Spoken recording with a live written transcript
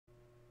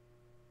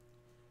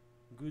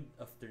Good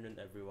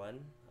afternoon everyone.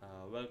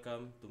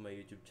 Welcome to my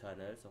YouTube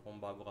channel. So kung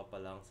bago ka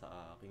pa lang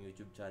sa aking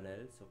YouTube channel,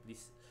 so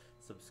please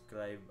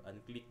subscribe and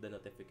click the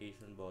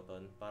notification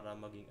button para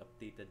maging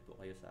updated po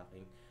kayo sa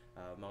aking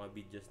mga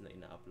videos na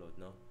ina-upload,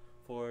 no?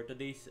 For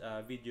today's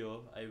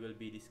video, I will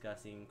be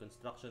discussing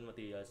construction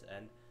materials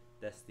and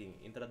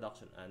testing,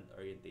 introduction and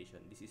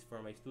orientation. This is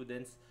for my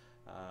students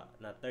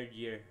na third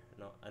year,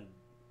 no, and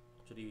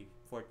actually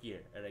fourth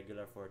year, a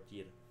regular fourth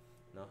year,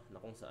 no, na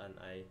kung saan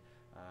ay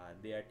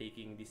they are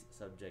taking this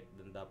subject,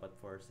 dun dapat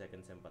for second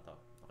sem pa to.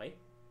 Okay?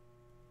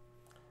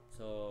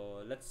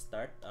 So, let's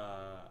start.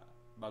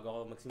 Bago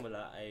ako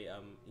magsimula, I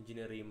am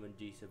Engineer Raymond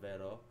J.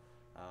 Severo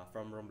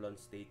from Romblon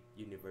State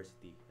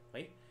University.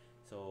 Okay?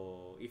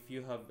 So, if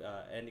you have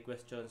any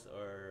questions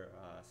or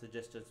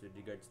suggestions with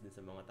regards din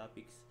sa mga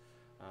topics,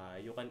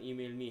 you can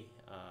email me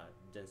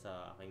dyan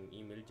sa aking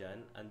email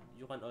dyan. And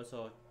you can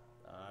also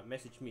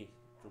message me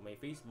through my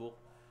Facebook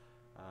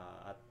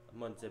at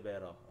Mon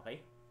Severo.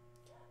 Okay?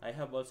 I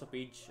have also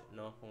page,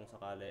 no, kung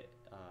sakali,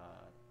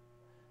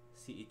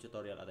 CE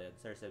tutorial at yun,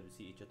 Sir Seb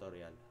CE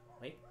tutorial.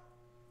 Okay?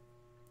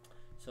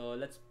 So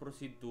let's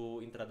proceed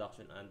to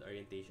introduction and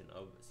orientation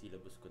of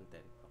syllabus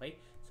content. Okay?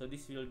 So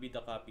this will be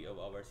the copy of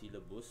our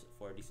syllabus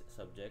for this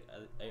subject.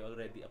 I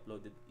already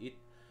uploaded it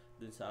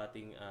dun sa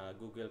ating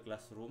Google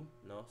Classroom,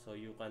 no? So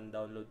you can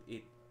download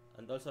it.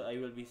 And also I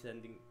will be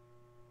sending,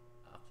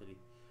 actually,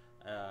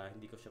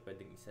 hindi ko siya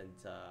pwedeng isend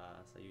sa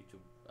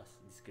YouTube as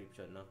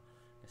description, no?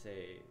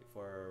 Kasi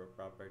for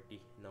property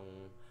ng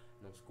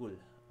school.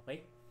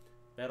 Okay?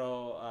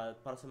 Pero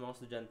para sa mga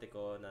estudyante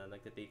ko na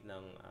nagte-take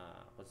ng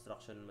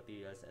construction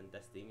materials and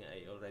testing,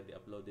 I already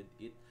uploaded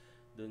it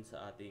dun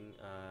sa ating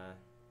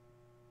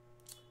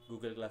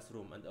Google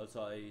Classroom, and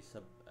also I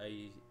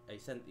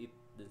sent it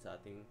dun sa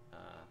ating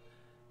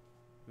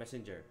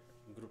Messenger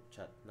group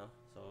chat, no?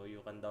 So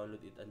you can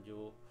download it and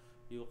you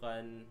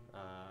can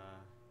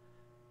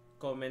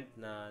comment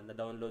na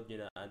na-download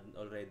nyo na and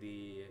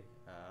already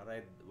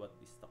read what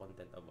is the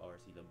content of our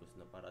syllabus,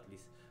 na para at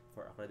least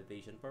for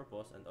accreditation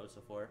purpose and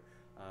also for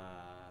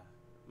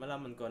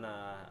malaman ko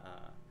na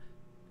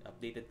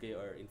updated kayo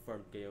or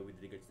informed kayo with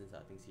regards din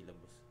sa ating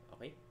syllabus.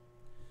 Okay?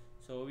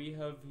 So we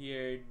have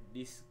here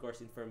this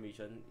course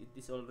information. It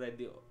is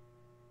already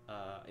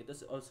it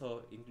is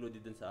also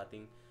included dun sa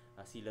ating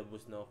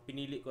syllabus, no?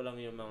 Pinili ko lang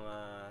yung mga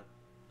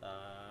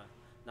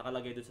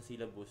nakalagay doon sa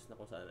syllabus na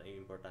kung saan ay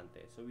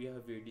importante. So we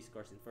have here this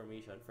course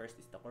information. First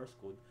is the course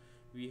code.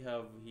 We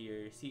have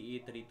here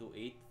CE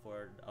 328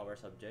 for our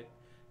subject,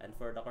 and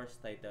for the course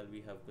title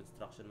we have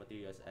construction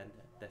materials and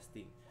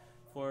testing.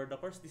 For the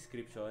course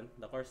description,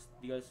 the course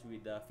deals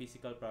with the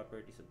physical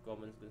properties of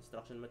common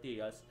construction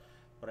materials,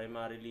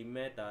 primarily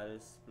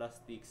metals,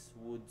 plastics,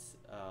 woods,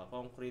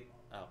 concrete,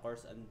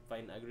 coarse and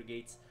fine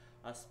aggregates,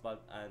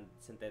 asphalt and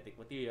synthetic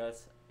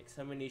materials,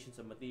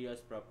 examinations of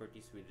materials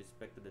properties with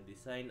respect to the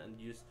design and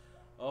use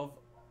of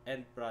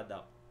end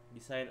product,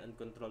 design and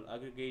control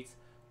aggregates,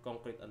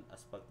 concrete and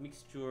asphalt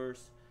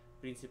mixtures,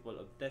 principle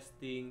of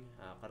testing,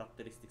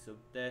 characteristics of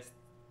test,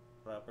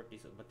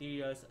 properties of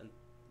materials, and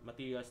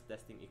materials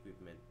testing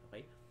equipment.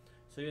 Okay?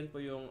 So yun po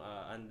yung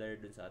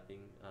under dun sa ating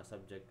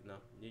subject, na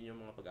yun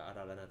yung mga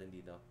pag-aaralan natin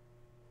dito.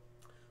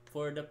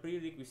 For the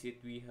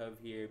prerequisite, we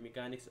have here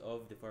mechanics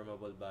of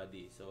deformable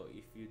body. So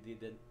if you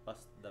didn't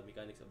pass the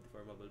mechanics of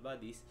deformable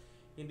bodies,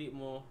 hindi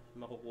mo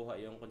makukuha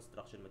yung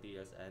construction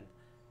materials and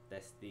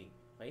testing.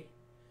 Okay?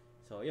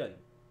 So yun.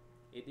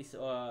 It is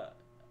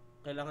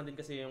kailangan din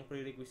kasi yung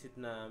prerequisite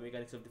na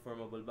mechanics of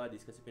deformable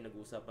bodies, kasi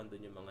pinag-uusapan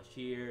doon yung mga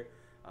shear,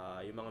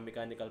 yung mga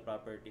mechanical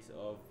properties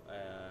of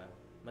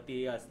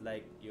materials,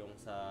 like yung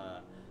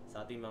sa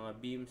ating mga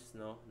beams,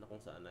 no, na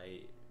kung saan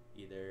ay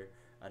either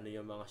ano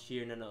yung mga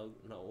shear na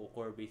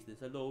na-occur based din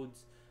sa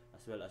loads,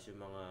 as well as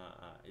yung mga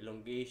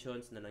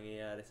elongations na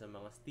nangyayari sa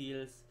mga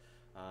steels,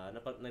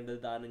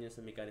 nagdadaanan yun sa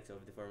mechanics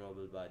of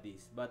deformable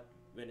bodies. But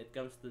when it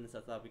comes to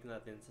sa topic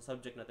natin, sa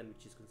subject natin,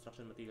 which is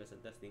construction materials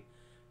and testing,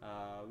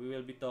 we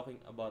will be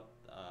talking about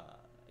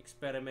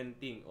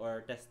experimenting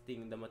or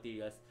testing the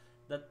materials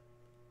that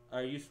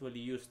are usually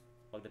used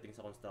pagdating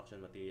sa construction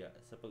material,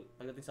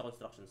 pagdating sa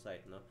construction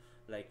site, no?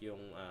 Like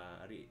yung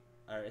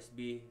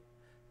RSB,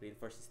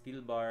 reinforced steel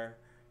bar,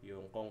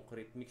 yung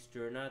concrete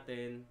mixture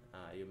natin,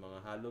 yung mga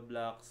hollow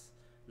blocks,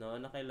 no,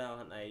 na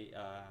kailangan ay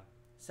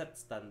set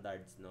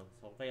standards, no?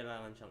 So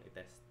kailangan siyang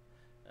i-test.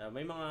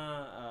 May mga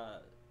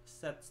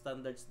set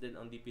standards din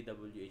ang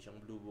DPWH, ang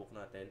blue book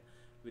natin,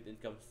 when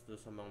it comes to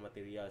sa mga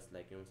materials,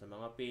 like yung sa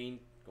mga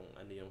paint, kung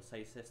ano yung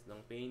sizes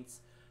ng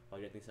paints,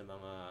 pagdating sa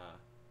mga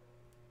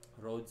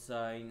road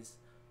signs,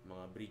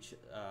 mga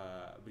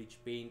bridge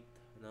paint,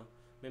 no?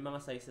 May mga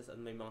sizes at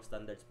may mga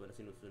standards po na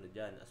sinusunod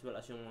dyan, as well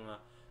as yung mga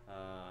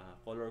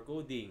color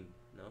coding,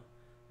 no?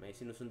 May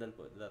sinusundan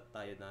po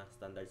tayo na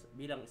standards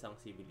bilang isang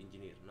civil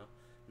engineer, no?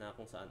 Na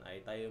kung saan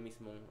ay tayo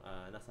mismong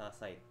nasa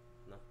site,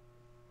 no?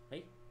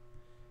 Okay?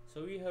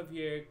 So we have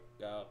here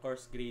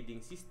course grading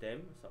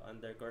system. So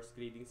under course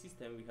grading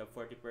system, we have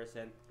 40%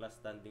 class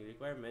standing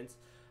requirements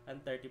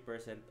and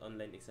 30%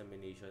 online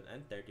examination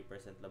and 30%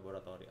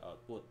 laboratory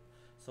output.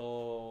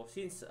 So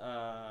since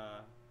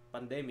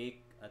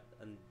pandemic at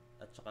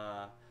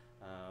saka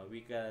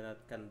we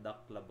cannot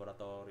conduct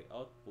laboratory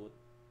output,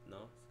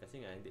 no,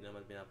 kasi nga hindi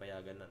naman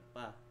pinapayagan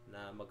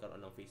na magkaroon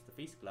ng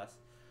face-to-face class.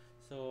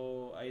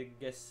 So I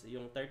guess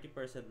yung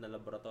 30% na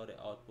laboratory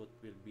output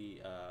will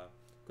be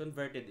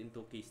converted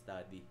into case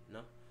study,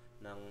 no,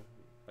 ng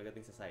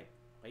pagdating sa site.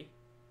 Okay?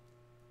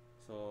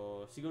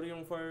 So siguro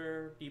yung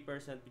 40%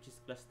 which is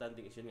class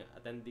standing is yun nga,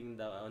 attending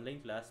the online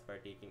class,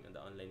 partaking in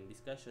the online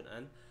discussion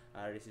and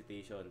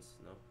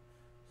recitations, no.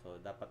 So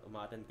dapat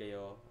uma-attend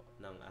kayo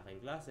ng aking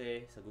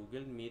klase sa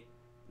Google Meet,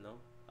 no.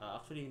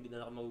 Actually hindi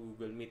na ako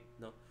mag-Google Meet,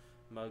 no.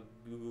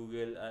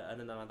 Mag-Google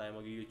ano na lang tayo,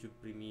 mag-YouTube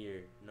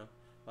Premiere, no.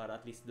 Para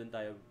at least doon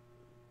tayo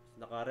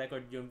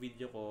naka-record yung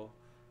video ko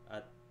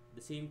at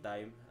the same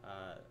time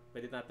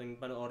pwede nating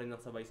panoorin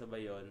ng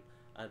sabay-sabay yon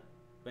at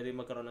pwede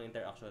magkaroon ng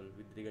interaction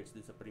with regards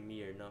dun sa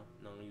Premiere, no,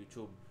 ng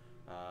YouTube.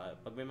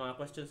 Pag may mga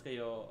questions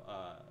kayo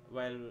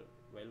while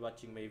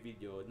watching my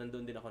video,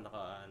 nandun din ako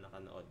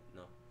nakanood,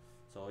 no.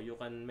 So you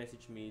can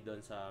message me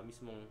doon sa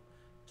mismong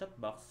chat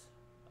box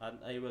and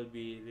I will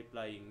be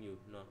replying you,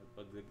 no,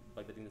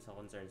 pagdating sa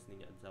concerns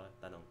ninyo at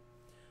sa tanong.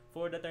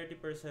 For the 30%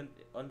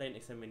 online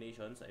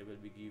examinations, I will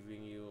be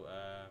giving you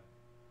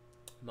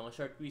mga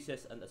short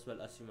quizzes and as well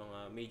as yung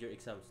mga major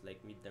exams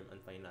like midterm and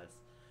finals.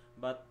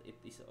 But it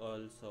is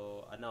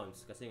also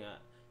announced kasi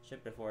nga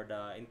syempre for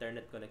the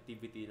internet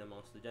connectivity ng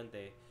mga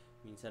estudyante,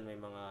 minsan may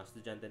mga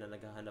estudyante na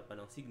naghahanap pa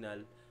ng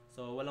signal,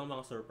 so walang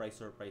mga surprise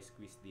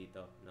quiz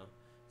dito, no.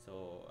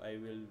 So I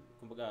will,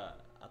 kumbaga,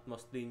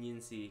 utmost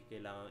leniency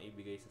kailangan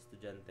ibigay sa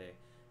estudyante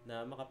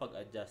na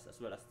makapag-adjust as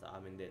well as sa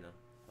amin din, no.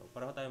 So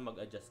para tayong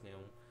mag-adjust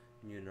ngayong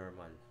new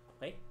normal.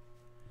 Okay?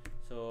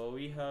 So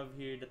we have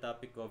here the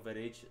topic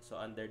coverage. So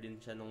under din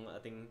siya nung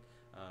ating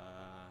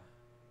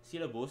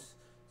syllabus.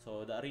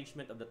 So the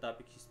arrangement of the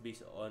topics is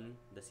based on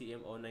the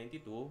CMO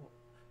 92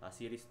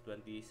 series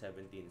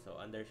 2017. So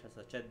under siya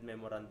sa CHED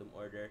Memorandum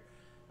Order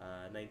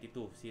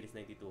 92, series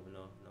 92,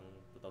 no, ng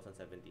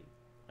 2017.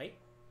 Okay?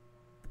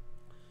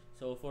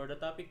 So for the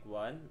topic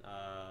 1,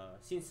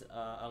 since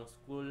ang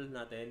school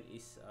natin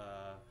is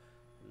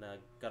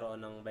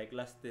nagkaroon ng by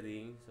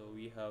clustering, so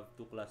we have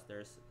 2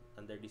 clusters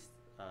under this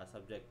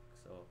subject.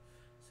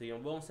 So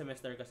yung buong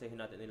semester kasi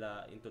natin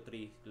nila into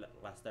 3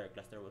 cluster 1,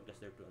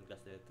 cluster 2, and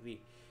cluster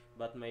 3.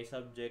 But my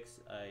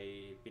subjects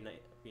ay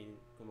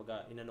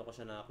kumbaga inano ko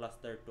siya na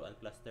cluster 2 and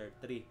cluster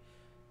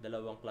 3.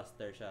 Dalawang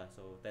cluster siya.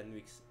 So 10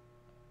 weeks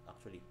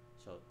actually.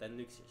 So 10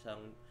 weeks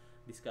siyang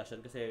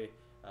discussion kasi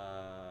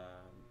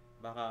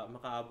baka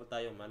makaabot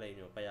tayo, malay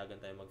nyo, payagan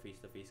tayo mag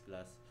face-to-face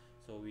class.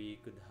 So we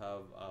could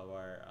have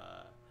our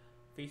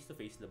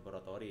face-to-face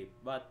laboratory.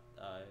 But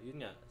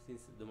yun nga,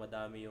 since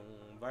dumadami yung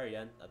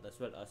variant at as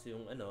well as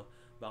yung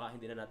baka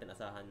hindi na natin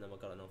asahan na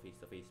magkaroon ng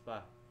face-to-face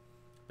pa.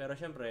 Pero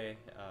syempre,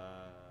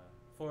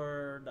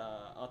 for the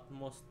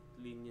utmost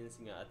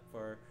leniency nga at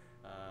for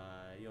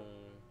yung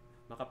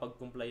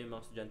makapag-comply yung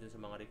mga estudyante sa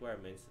mga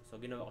requirements, so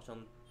ginawa ko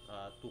siyang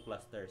 2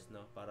 clusters,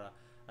 no, para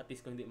at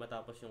least kung hindi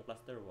matapos yung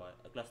cluster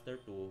 1, cluster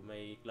 2,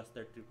 may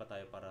cluster 3 pa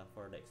tayo para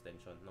for the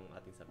extension ng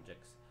ating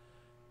subjects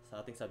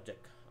sa ating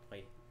subject.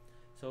 Okay.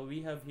 So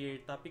we have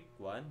here topic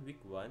 1, week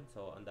 1.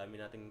 So ang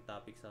dami nating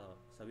topics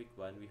sa week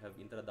 1. We have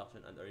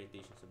introduction and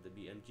orientations of the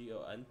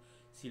BMGO and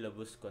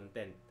syllabus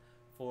content.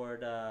 For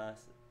the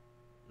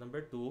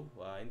number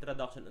 2,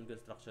 introduction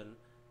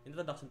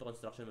to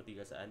construction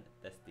materials and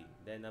testing.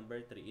 Then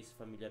number 3 is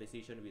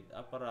familiarization with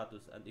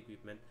apparatus and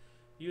equipment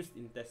used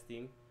in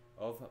testing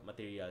of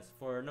materials.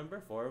 For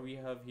number 4, we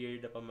have here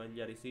the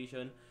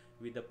familiarization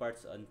with the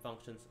parts and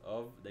functions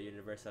of the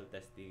universal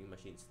testing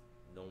machines.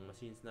 Yung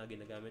machines na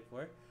ginagamit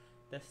for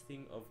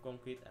testing of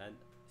concrete and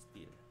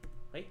steel.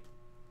 Okay?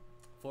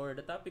 For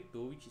the topic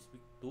 2, which is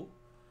week 2,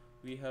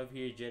 we have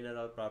here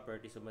general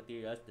properties of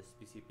materials, the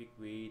specific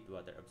weight,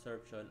 water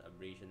absorption,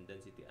 abrasion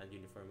density, and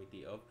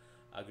uniformity of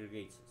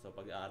aggregates. So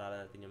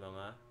pag-aaralan natin yung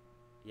mga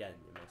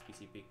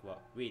specific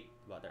weight,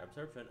 water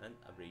absorption, and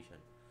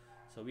abrasion.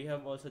 So we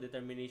have also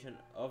determination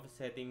of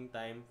setting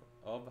time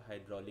of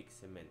hydraulic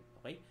cement.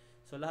 Okay?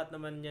 So lahat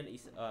naman yan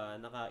is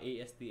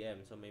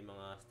naka-ASTM. So may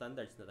mga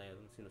standards na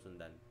tayong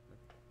sinusundan.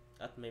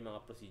 At may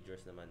mga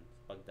procedures naman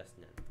sa pag-test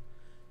niyan.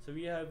 So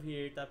we have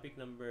here topic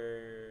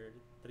number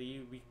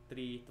 3, week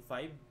 3 to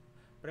 5,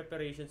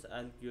 preparations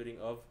and curing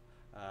of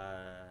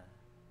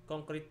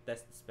concrete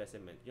test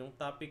specimen. Yung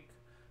topic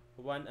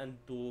 1 and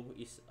 2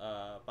 is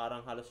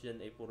parang halos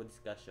yan ay puro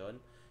discussion.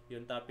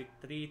 Yung topic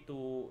 3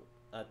 to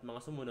at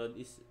mga sumunod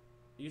is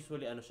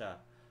usually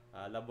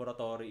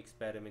laboratory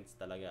experiments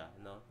talaga,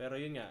 no? Pero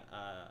yun nga,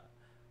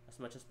 as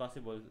much as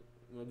possible,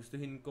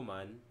 gustuhin ko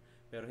man,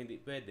 pero hindi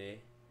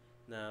pwede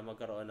na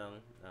magkaroon ng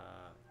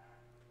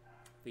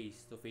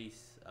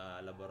face-to-face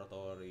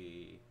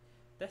laboratory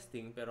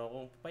testing. Pero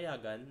kung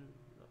papayagan,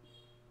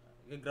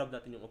 gagrab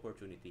natin yung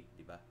opportunity,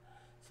 di ba?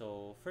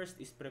 So,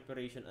 first is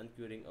preparation and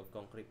curing of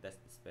concrete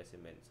test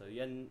specimen. So,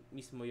 yan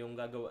mismo yung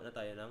gagawa na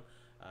tayo ng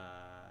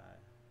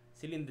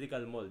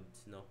cylindrical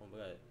molds, no?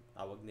 Kumbaga,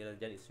 tawag nila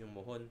dyan is yung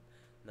mohon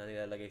na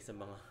nilalagay sa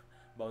mga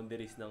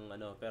boundaries ng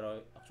ano,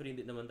 pero actually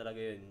hindi naman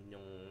talaga yun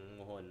yung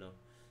muhon, no.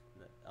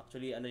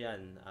 Actually ano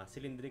yan,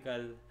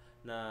 cylindrical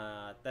na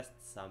test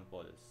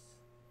samples.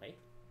 Okay?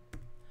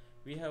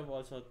 We have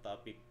also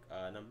topic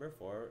number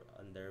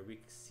 4 under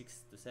week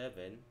 6 to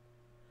 7.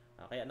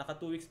 Kaya naka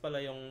 2 weeks pala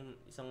yung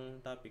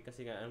isang topic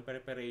kasi nga ang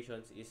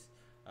preparations is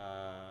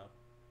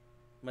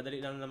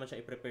madali lang naman siya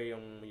i-prepare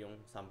yung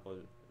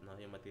sample, no,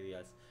 yung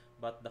materials.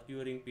 But the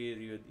curing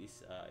period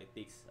is it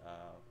takes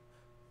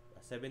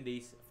 7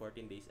 days,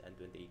 14 days, and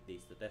 28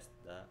 days to test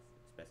the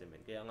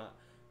specimen. Kaya nga,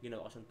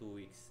 ginawa ko siyang 2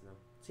 weeks. No?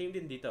 Same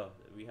din dito.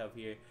 We have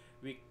here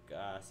week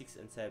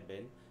 6 and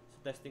 7. So,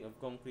 testing of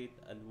concrete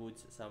and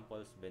woods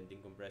samples,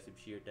 bending, compressive,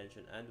 shear,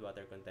 tension, and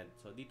water content.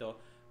 So,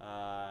 dito,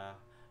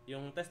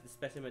 yung test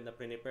specimen na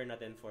prepare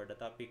natin for the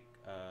topic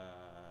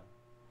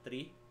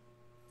 3,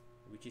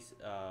 which is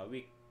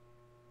week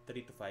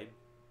 3 to 5.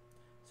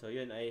 So,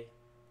 yun ay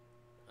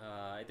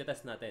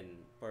iti-test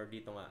natin for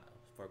dito nga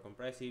for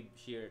compressive,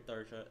 shear,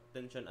 torsion,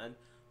 tension, and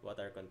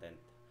water content.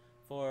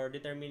 For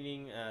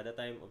determining the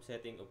time of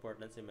setting of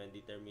Portland cement,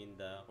 determine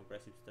the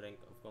compressive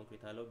strength of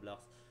concrete hollow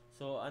blocks.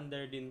 So,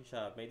 under din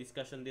siya. May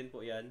discussion din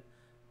po yan.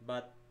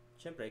 But,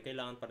 syempre,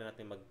 kailangan pa rin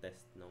natin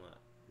mag-test nung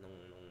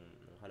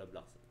hollow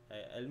blocks.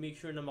 I'll make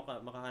sure na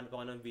makahanap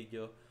ako ng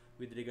video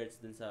with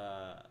regards dun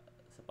sa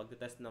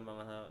pagte-test ng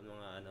mga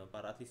ano,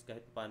 para at least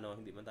kahit paano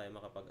hindi man tayo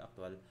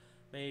makapag-actual,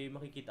 may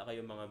makikita kayo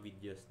mga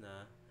videos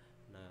na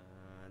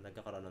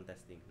nagkakaroon ng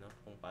testing, no?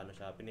 Kung paano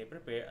siya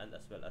pine-prepare and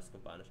as well as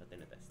kung paano siya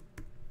tinetest.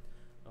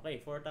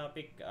 Okay, for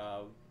topic,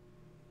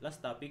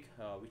 last topic,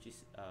 which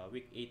is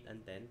week 8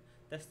 and 10,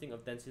 testing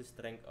of tensile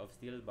strength of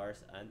steel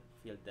bars and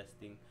field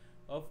testing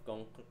of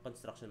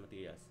construction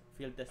materials.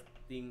 Field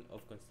testing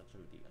of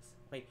construction materials.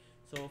 Okay,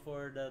 so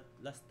for the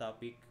last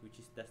topic, which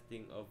is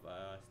testing of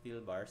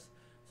steel bars,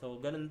 so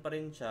ganun pa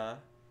rin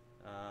siya.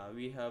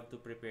 We have to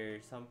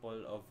prepare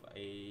sample of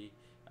a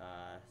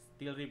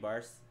steel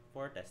rebars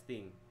for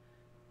testing.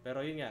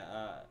 Pero yun nga,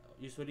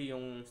 usually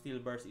yung steel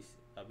bars is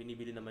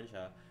binibili naman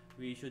siya.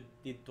 We should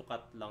need to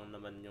cut lang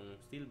naman yung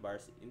steel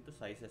bars into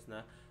sizes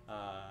na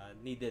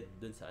needed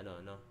dun sa ano,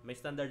 no. May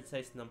standard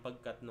size ng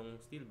pagcut ng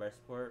steel bars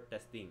for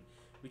testing,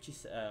 which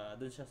is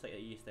dun siya sa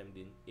ASTM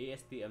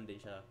din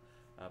siya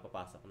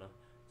papasok, no.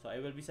 So I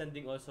will be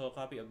sending also a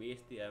copy of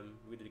ASTM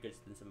with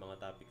regards dun sa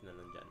mga topic na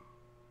nandyan,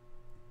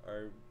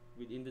 or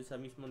within dun sa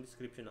mismong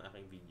description ng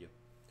aking video.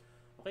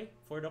 Okay,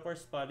 for the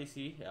course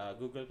policy,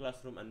 Google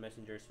Classroom and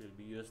Messengers will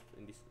be used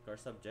in these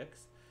course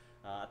subjects.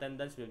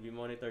 Attendance will be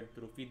monitored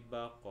through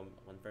feedback,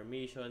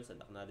 confirmations,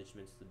 and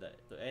acknowledgements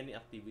to any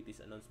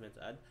activities, announcements,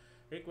 and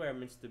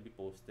requirements to be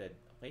posted.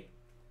 Okay?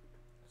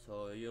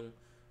 So, yung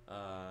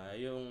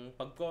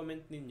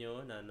pag-comment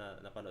ninyo na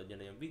napanood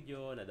nyo na yung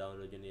video,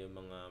 na-download nyo na yung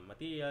mga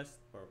materials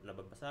or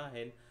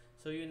nababasahin,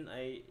 so yun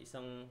ay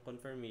isang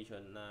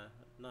confirmation na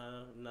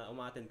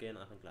uma-attend kayo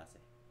ng aking klase.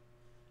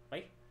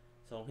 Okay?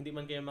 So, hindi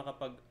man kayo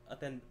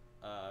makapag-attend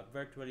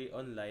virtually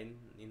online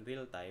in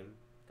real time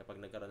kapag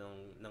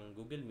nagkaroon ng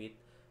Google Meet,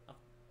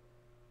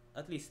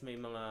 at least may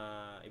mga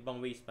ibang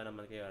ways pa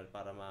naman kayo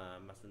para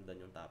masundan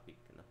yung topic,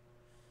 no?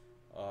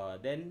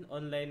 Then,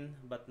 online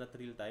but not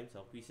real time.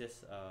 So,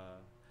 quizzes,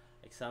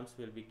 exams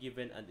will be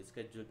given and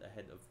scheduled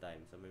ahead of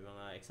time. So, may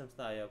mga exams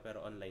tayo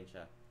pero online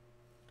siya.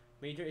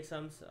 Major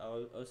exams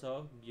are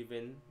also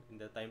given in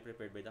the time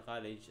prepared by the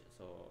college.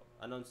 So,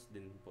 announced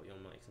din po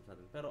yung mga exams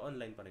natin. Pero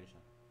online pa rin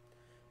siya.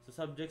 So,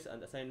 subjects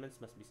and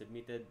assignments must be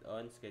submitted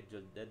on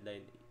scheduled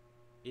deadline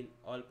in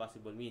all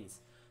possible means.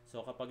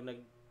 So, kapag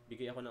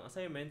nagbigay ako ng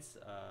assignments,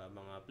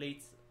 mga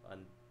plates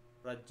and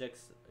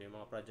projects, yung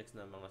mga projects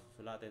na mga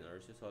susulatin or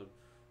susolve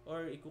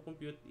or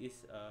i-compute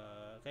is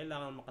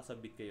kailangan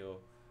makasabit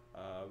kayo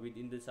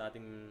within dun sa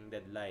ating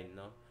deadline,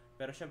 no?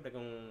 Pero syempre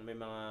kung may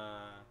mga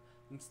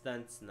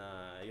instance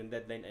na yung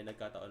deadline ay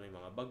nagkataon may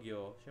mga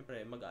bagyo,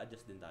 syempre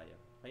mag-a-adjust din tayo.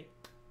 Okay?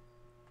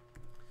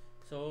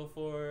 So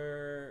for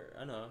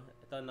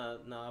ito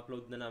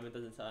na-upload na namin to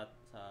dun sa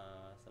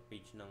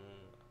page ng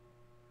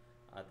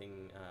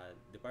ating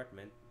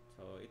department.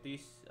 So it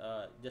is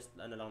just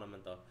lang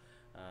naman to.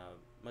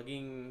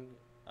 Maging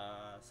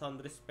sound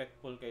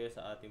respectful kayo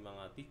sa ating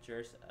mga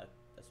teachers at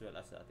as well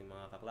as sa ating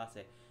mga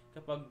kaklase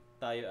kapag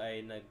tayo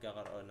ay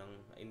nagkakaroon ng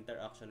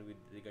interaction with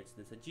regards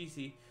dun sa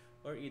GC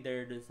or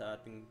either dun sa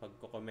ating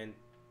pagko-comment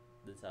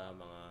dun sa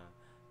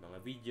mga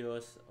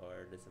videos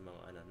or dun sa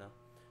mga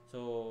So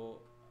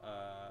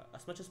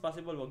as much as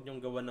possible, wag niyong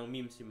gawan ng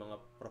memes yung mga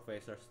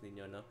professors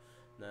ninyo, no,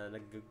 na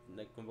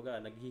kumbaga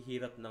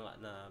naghihirap na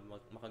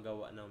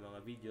makagawa ng mga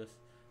videos.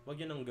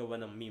 Wag niyo nang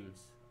gawa ng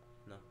memes,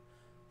 no.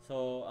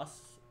 So at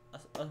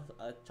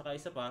saka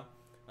isa pa,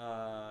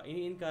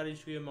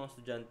 ini-encourage ko yung mga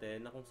estudyante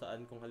na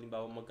kung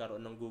halimbawa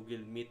magkaroon ng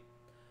Google Meet,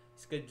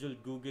 scheduled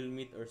Google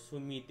Meet or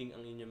Zoom meeting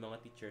ang inyong mga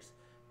teachers,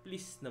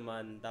 please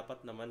naman,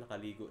 dapat naman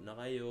nakaligo na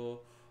kayo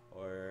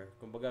or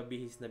kumbaga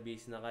bihis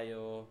na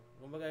kayo.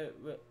 Kumbaga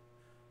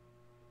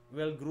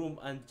well-groomed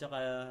and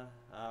tsaka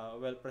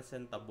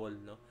well-presentable,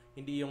 no?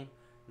 Hindi yung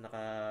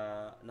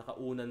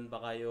nakaunan pa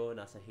kayo,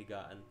 nasa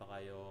higaan pa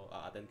kayo,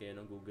 a-attend kayo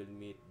ng Google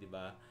Meet, di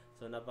ba?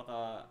 So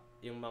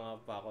yung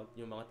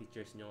mga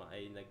teachers nyo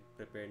ay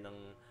nag-prepare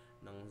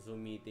ng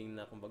Zoom meeting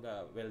na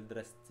kumbaga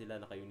well-dressed sila,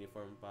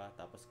 naka-uniform pa,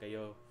 tapos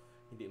kayo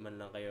hindi man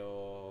lang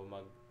kayo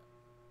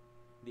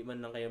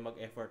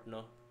mag-effort,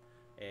 no?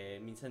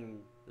 Minsan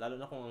lalo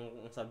na kung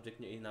ang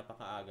subject nyo ay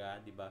napakaaga,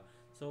 di ba?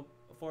 So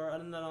for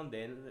na lang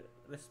din,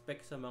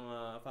 respect sa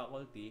mga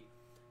faculty,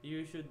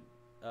 you should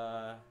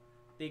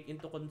take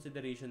into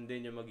consideration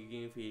din yung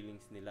magiging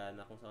feelings nila,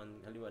 na kung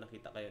saan halimbawa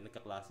nakita kayo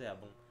nagkaklase,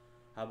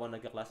 habang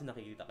nagkaklase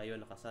nakikita kayo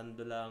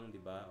nakasando lang,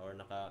 di ba? Or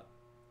nasa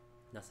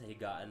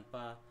higaan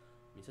pa,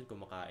 minsan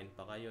kumakain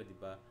pa kayo, di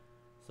ba?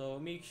 So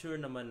make sure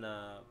naman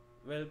na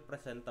well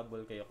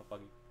presentable kayo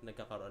kapag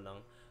nagkakaroon ng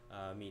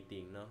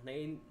meeting, no?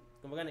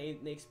 Kumbaga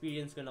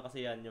na-experience ko na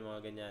kasi yan, yung mga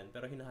ganyan,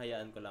 pero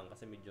hinahayaan ko lang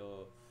kasi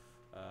medyo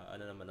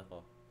naman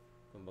ako,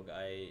 kumbaga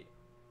ay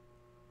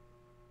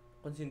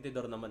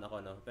konsentidor naman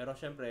ako, no? Pero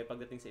syempre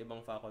pagdating sa ibang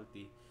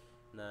faculty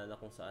na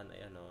kung saan ay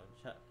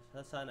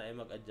sana ay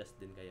mag-adjust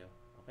din kayo.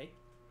 Okay?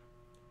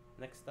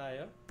 Next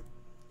tayo.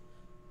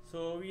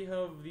 So we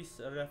have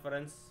these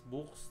reference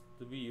books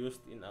to be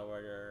used in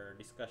our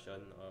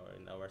discussion or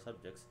in our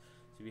subjects.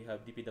 So we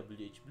have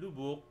DPWH Blue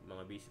Book,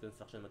 mga basic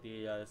construction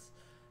materials,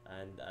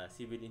 and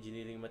civil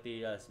engineering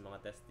materials, mga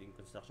testing,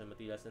 construction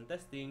materials and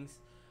testings,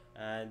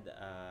 and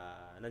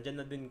nandyan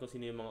na din kung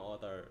sino yung mga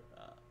author.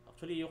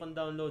 Actually, you can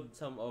download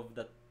some of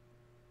that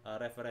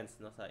reference,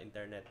 no, sa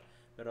internet,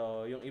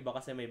 pero yung iba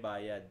kasi may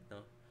bayad,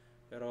 no?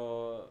 Pero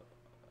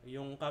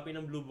yung copy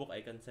ng Blue Book,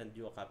 I can send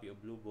you a copy of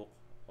Blue Book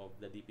of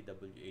the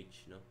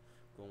DPWH, no,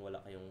 kung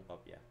wala kayong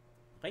kopya.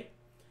 Okay?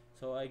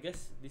 So I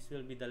guess this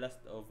will be the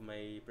last of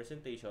my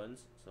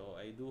presentations. So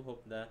I do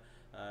hope na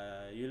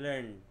you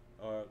learn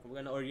or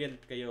kumbaga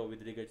na-orient kayo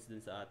with regards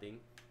dun sa ating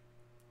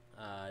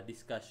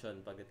discussion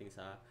pagdating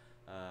sa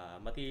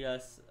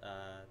materials,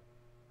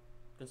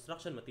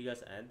 construction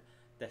materials and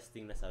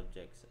testing na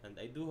subjects. And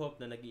I do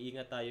hope na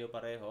nag-iingat tayo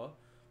pareho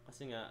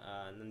kasi nga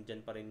nandyan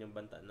pa rin yung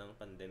banta ng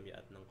pandemya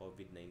at ng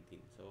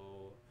COVID-19. So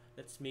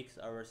let's make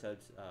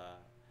ourselves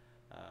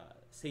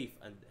safe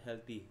and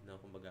healthy,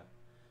 no, kumbaga.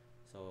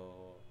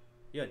 So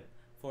yun,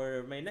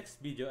 for my next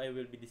video I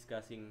will be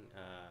discussing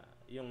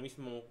yung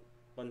mismong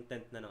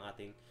content na ng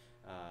ating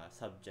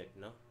subject,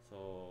 no. So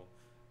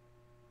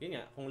yun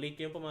nga, kung late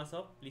kayong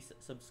pumasok, please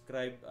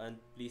subscribe and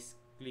please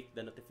click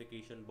the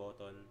notification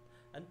button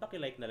and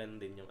paki-like na lang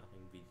din yung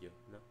aking video.